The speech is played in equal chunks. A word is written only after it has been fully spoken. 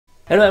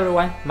Hello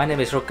everyone, my name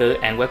is Roku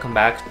and welcome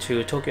back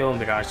to Tokyo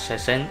Mirage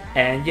session.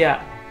 And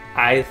yeah,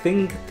 I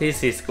think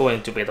this is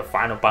going to be the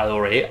final battle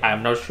rate.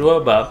 I'm not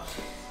sure, but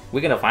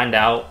we're gonna find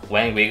out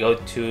when we go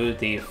to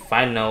the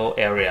final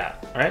area.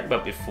 Alright,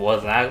 but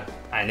before that,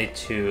 I need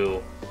to,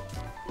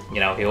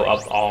 heal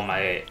up all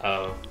my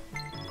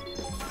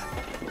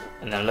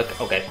and then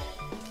look, okay.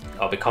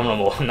 Oh, become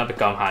normal, not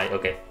become high,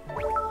 okay.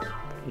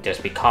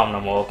 Just become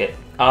normal, okay.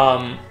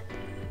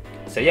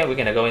 So yeah, we're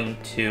gonna go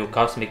into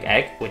Cosmic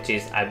Egg, which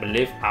is, I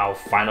believe, our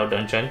final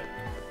dungeon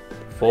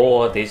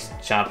for this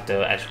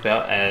chapter as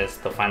well as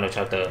the final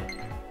chapter.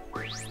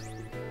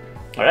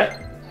 Alright,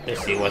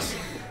 let's see what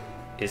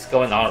is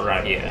going on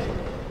right here.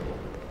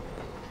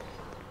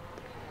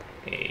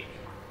 Okay.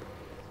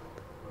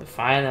 The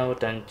final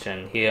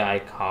dungeon, here I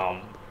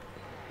come.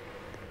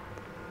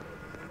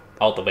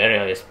 Oh, the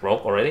barrier is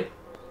broke already?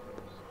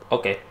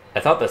 Okay,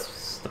 I thought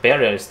the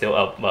barrier is still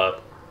up,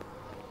 but...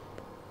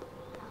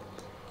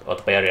 Oh,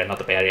 the barrier, not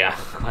the barrier.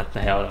 What the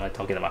hell am I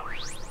talking about?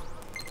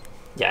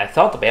 Yeah, I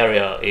thought the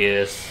barrier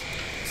is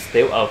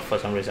still up for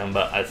some reason,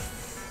 but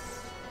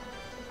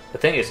the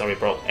thing is already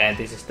broke, and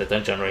this is the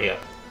dungeon right here.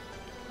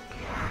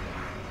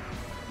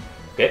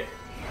 Okay.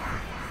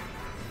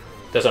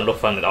 Doesn't look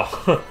fun at all.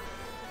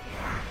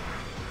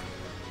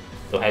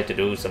 Do I have to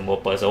do some more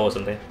puzzle or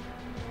something?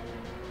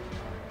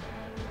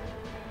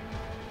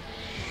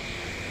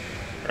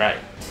 Right.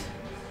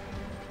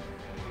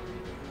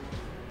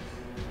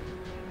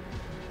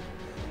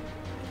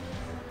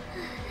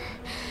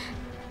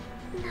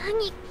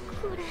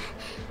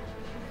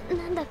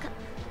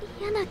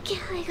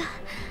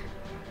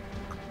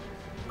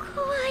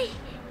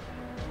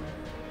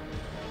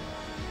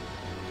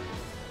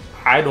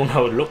 I don't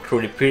know, it looked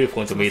really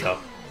beautiful to me though.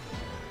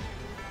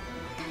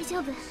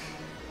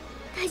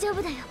 大丈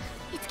夫だよ、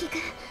いつきく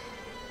ん。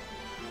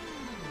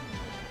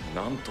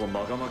なんと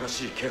まがまが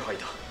しい気配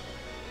だ。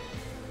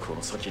こ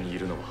の先にい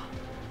るのは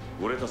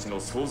俺たちの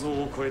想像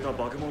を超えた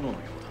化け物のよ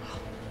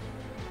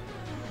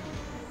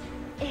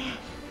うだな。ええ。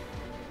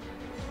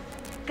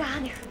ガ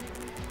ーネフ、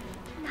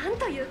なん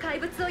という怪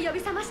物を呼び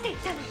覚ましていっ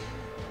たの。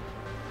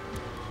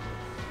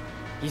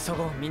急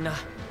ごうみんな。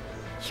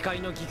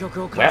光の戯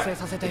曲を Well, 完成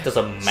させて it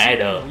doesn't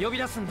matter 呼び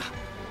出すんだ。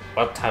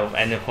 what type of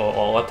animal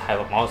or what type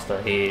of monster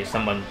he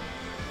summoned.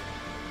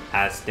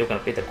 I'm still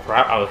gonna beat the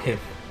crap out of him.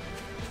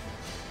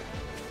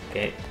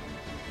 Okay,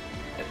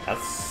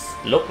 that's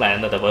look like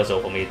another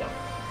puzzle for me though.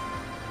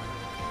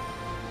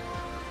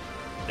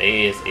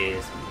 This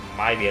is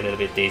might be a little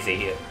bit dizzy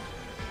here.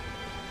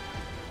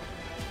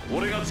 I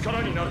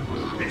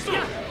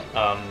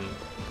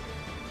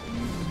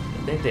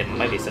think there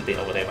might be something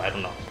over there, but I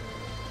don't know.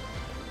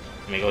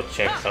 Let me go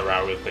check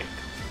around real quick.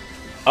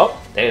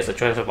 Oh, there's a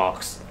treasure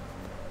box.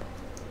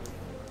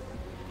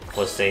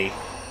 For say,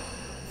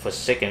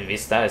 Forsaken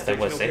Vista, is that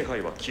what it says?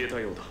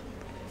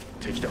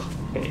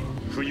 Okay.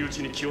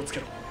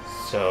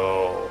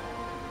 So...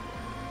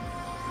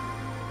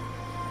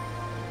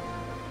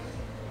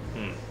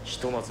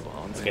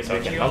 Okay, so I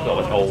can knock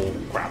over. Oh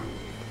crap.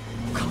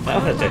 I'm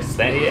gonna just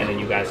stand here and then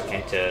you guys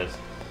can just,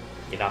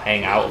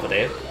 hang out over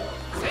there.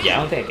 Yeah, I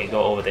don't think I can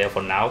go over there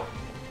for now.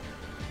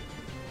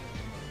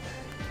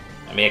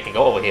 I mean, I can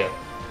go over here.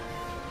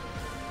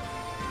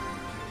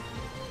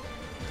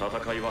 Okay,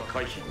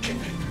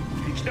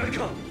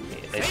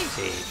 let's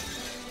see.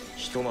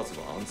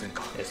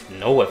 There's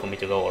nowhere for me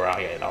to go around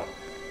here at all.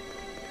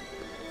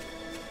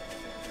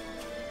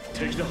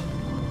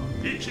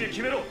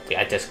 Okay,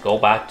 I just go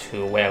back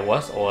to where I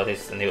was, or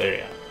this is a new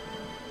area?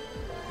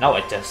 No,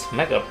 I just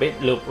make a big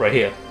loop right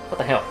here. What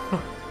the hell?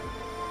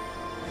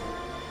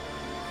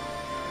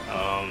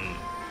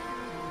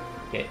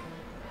 Okay.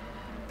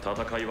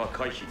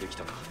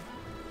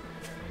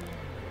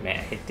 Man, I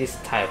hit this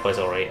type of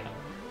puzzle right here.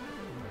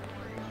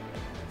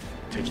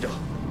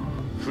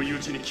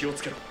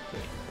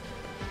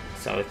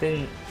 So I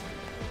think...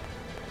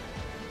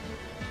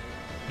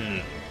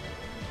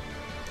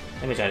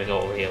 Let me try to go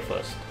over here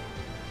first.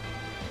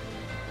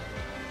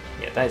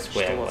 Yeah, that's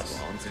where I was.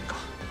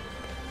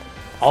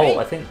 Oh,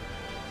 I think...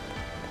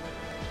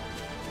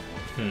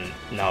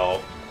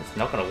 no, it's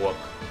not gonna work.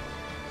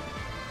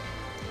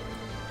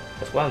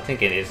 Because what I'm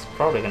thinking is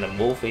probably gonna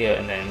move here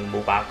and then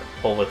move back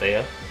over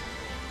there.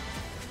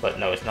 But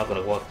no, it's not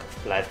gonna work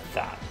like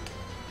that.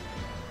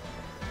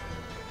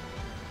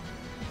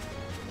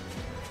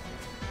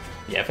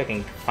 Yeah, if I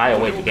can find a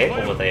way to get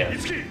over there.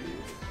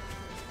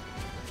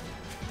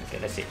 Okay,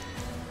 let's see.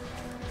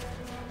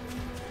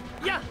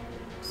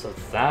 So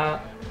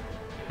that...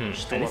 I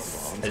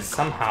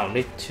somehow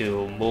need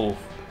to move.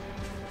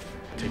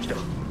 Okay,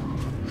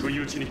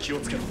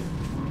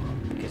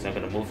 so I'm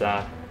gonna move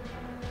that.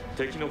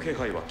 There's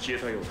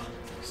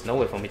no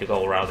way for me to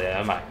go around there,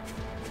 am I?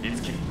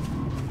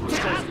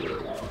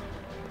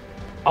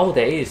 Oh,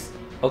 there is.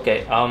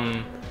 Okay,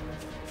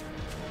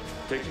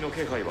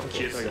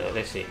 okay, so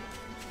let's see.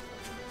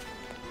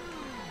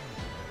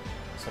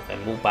 So if I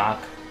move back.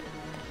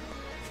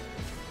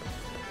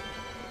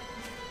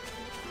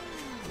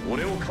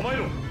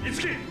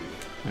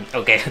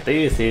 Okay,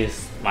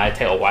 this might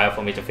take a while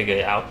for me to figure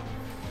it out.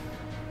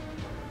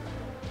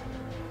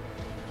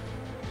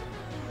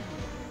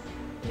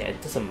 Yeah,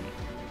 it doesn't.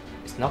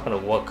 It's not gonna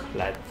work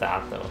like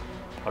that though.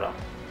 Hold on.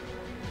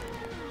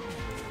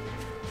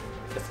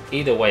 Because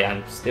either way,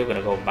 I'm still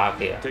gonna go back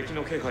here.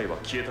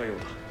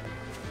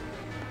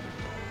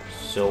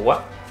 So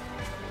what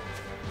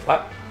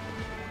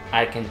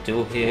I can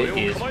do here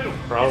is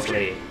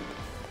probably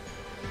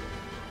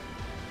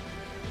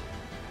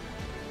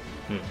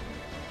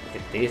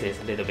this is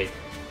a little bit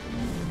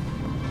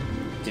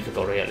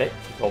difficult here. Let's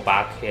go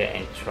back here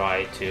and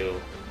try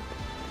to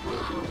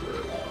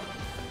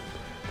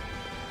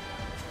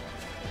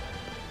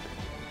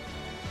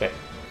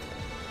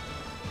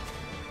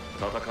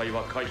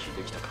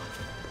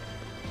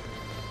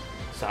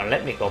so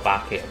let me go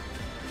back here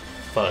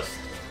first.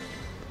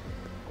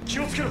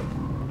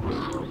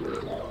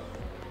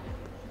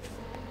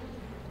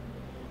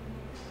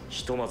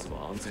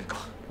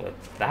 But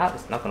that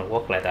is not gonna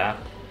work like that.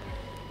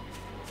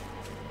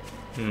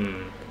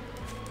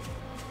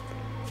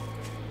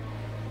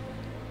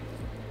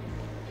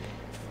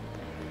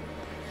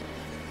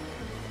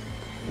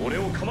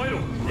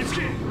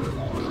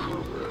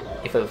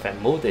 If I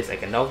move this, I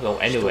cannot go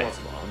anywhere.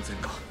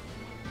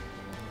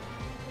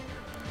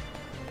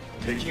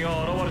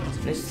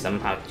 Need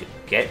somehow to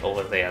get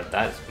over there.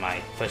 That's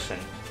my question.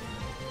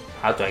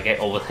 How do I get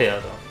over there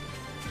though?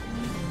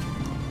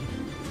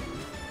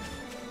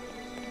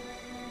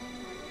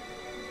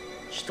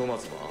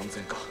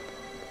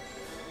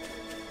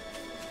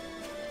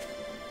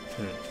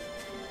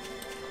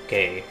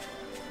 Okay.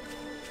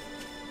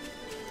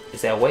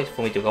 Is there a way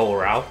for me to go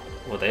around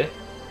over there?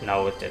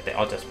 No, they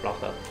all just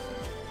blocked up.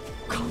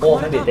 Oh,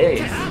 maybe there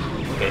is.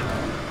 Okay.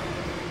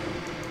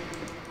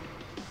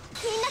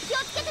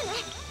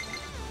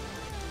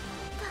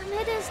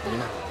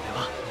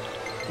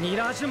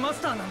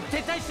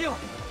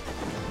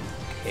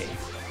 Okay.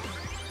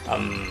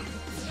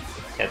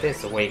 Yeah,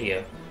 there's a way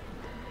here.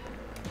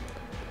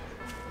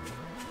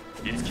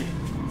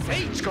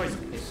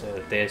 So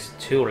there's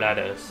 2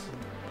 ladders.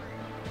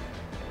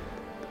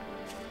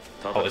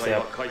 Oh, is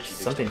there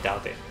something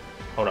down there?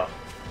 Hold on.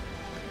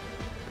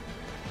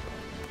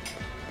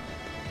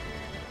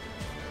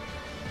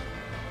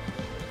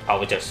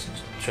 Oh, just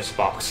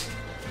box.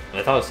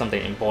 I thought it was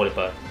something important,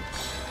 but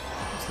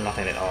it's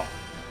nothing at all.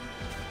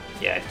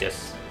 Yeah,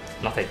 just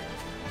nothing.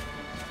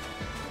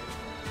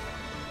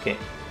 Okay.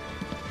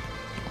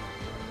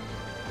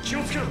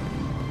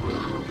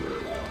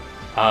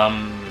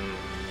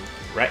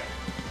 Right.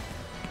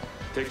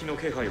 So you're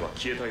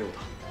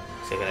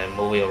gonna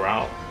move it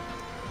around.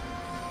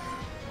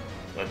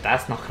 But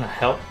that's not gonna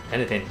help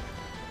anything.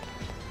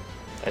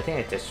 I think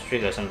it just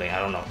triggers something, I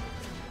don't know.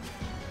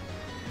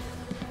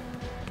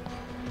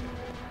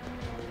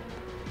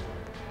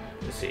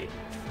 Let's see.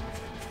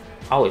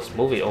 Oh, it's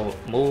moving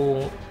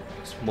over.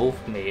 It's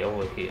moved me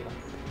over here.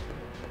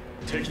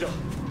 Okay,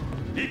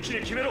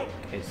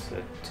 so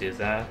do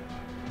that.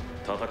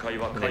 And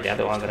then the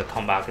other one gonna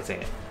come back,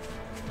 isn't it?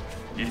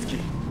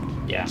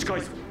 Yeah.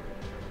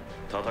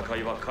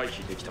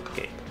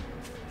 Okay.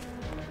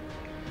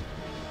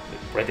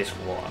 British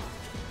War.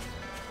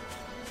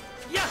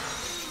 Yeah.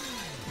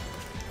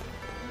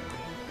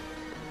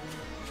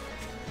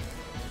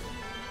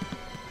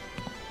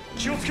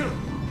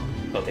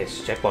 Oh,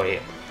 there's checkpoint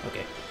here.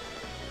 Okay.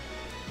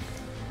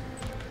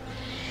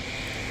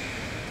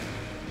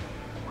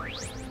 Right.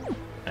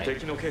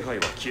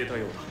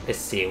 Let's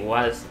see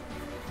what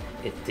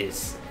it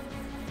is.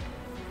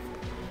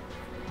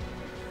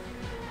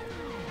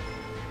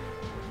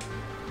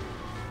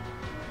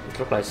 It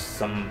looks like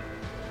some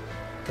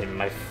they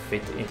might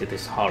fit into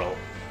this hollow.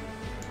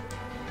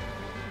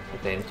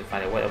 Okay, I need to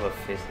find out whatever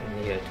fits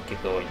in here to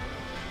keep going.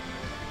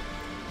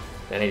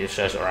 Then I need to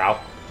search around.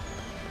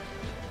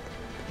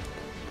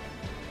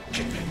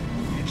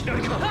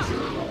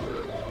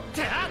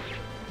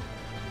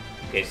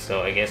 Okay,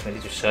 so I guess we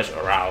need to search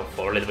around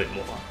for a little bit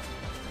more.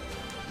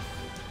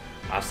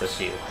 Master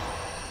Shield.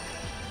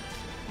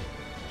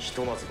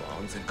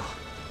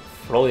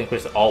 Floating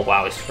crystal. Oh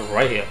wow, it's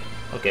right here.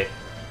 Okay.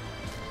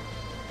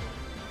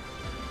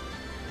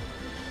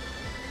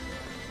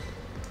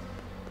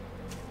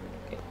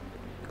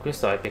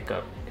 Crystal I pick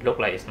up. It looks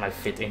like it might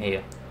fit in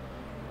here.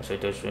 So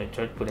should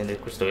I put in the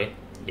crystal in?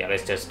 Yeah,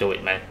 let's just do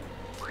it, man.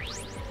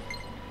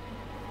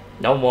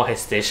 No more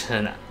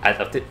hesitation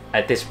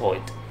at this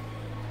point.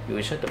 You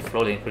will shut the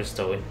floating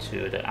crystal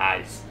into the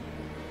ice.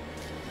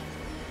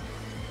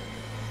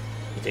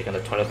 Is it gonna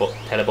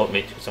teleport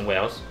me to somewhere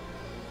else?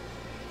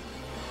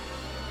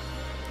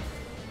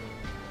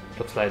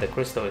 Looks like the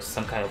crystal is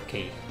some kind of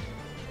key.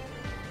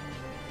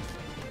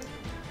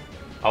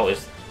 Oh,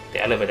 it's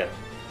the elevator.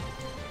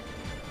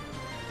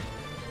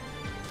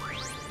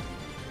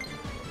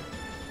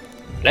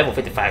 Level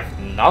 55,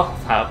 not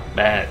that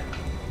bad.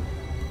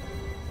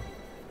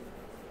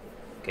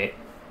 Okay.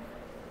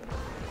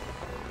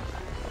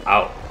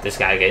 Oh, this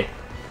guy again.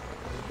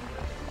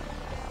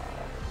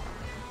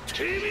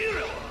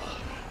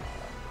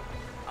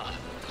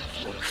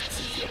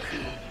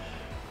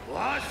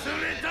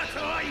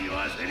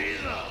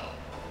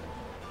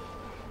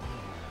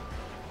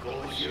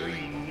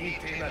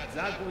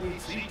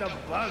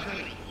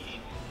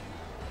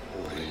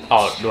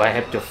 Oh, do I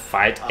have to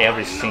fight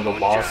every single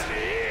boss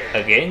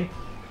again?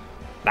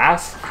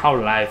 That's how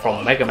life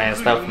from Mega Man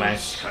stuff, man.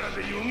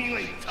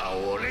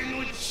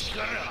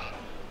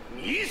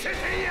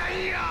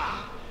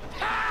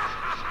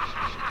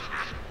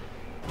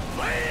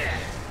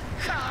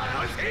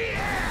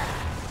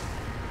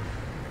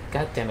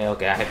 God damn it,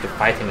 okay, I have to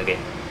fight him again.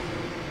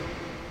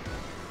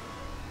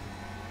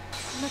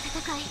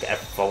 Okay, I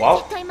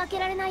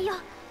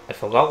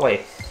forgot what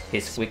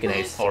his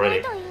weakness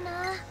already.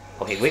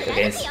 Oh, he weak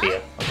against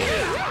spear. Okay.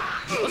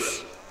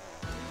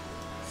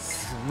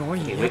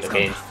 He weak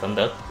against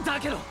thunder.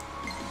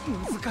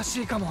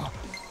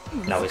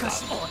 No, he's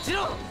not.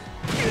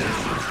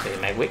 Okay,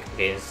 my weak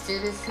against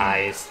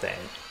ice then.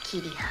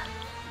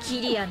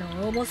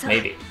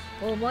 Maybe.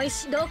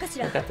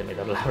 Look at the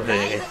middle of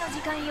it.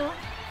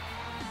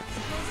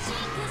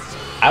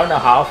 I don't know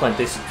how often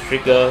this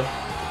trigger,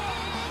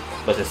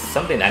 but there's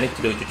something I need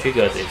to do to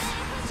trigger this.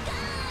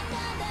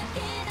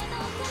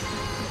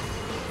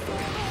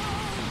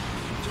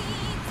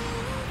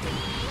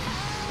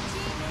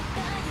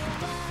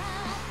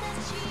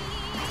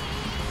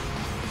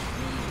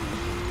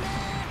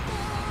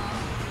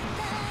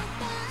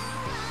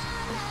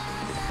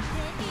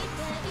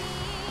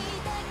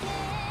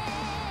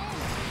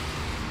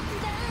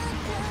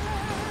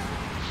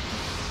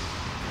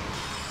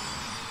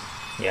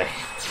 Yeah,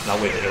 not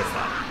weak against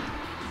that.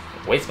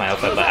 Waste my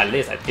effort, but at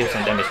least I deal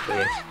some damage to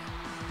him.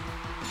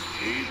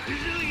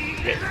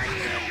 Okay.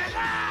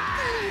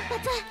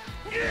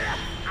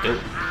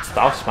 Dude,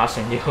 stop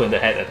smashing you in the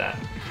head at that.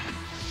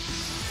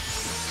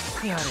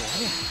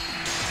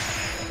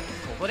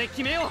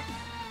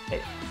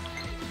 Hey.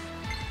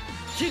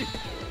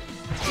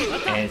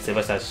 And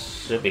Silver Star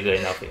should be good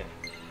enough here.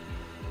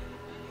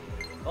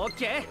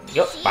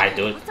 Yup, bye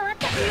dude.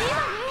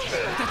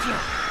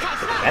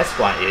 The next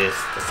one is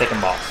the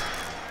second boss.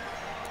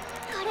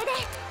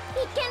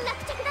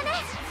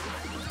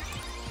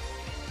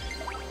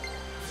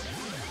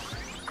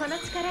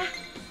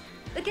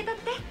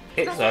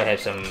 Okay, so I have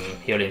some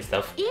healing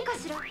stuff.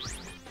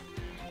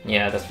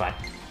 Yeah, that's fine.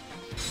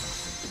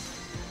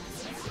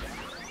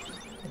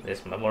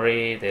 There's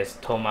memory, there's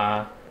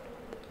Toma.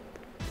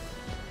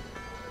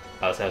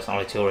 Oh, so there's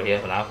only two over here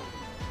for now.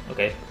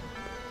 Okay.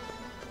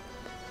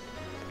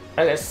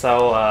 Okay,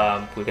 so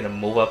we're gonna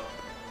move up.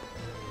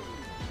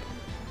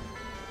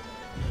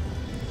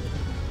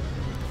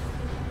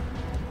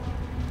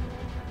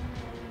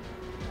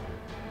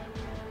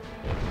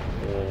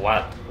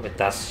 What with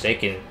that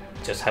shaking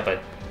just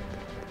happened?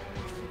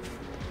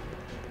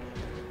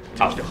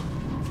 Oh.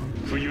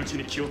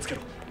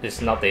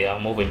 It's not the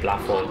moving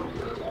platform.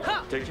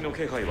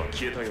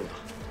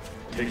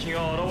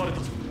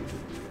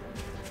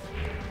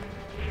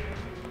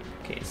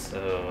 Okay,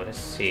 so let's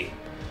see.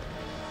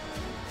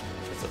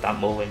 So that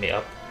moving me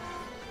up.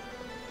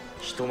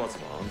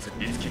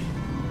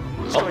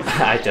 Oh,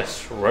 I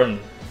just run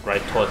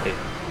right toward him.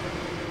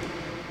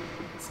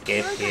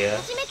 Escape here.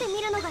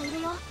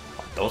 Oh,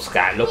 those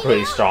guys look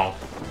really strong.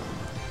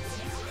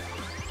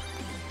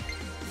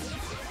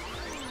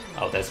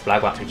 Oh, that's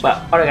black one.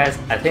 But alright guys,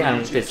 I think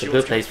it's a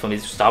good place for me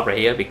to stop right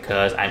here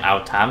because I'm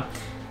out of time.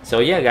 So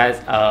yeah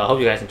guys, hope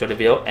you guys enjoyed the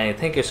video and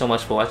thank you so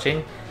much for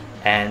watching.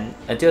 And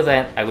until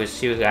then, I will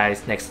see you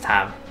guys next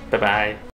time. Bye bye.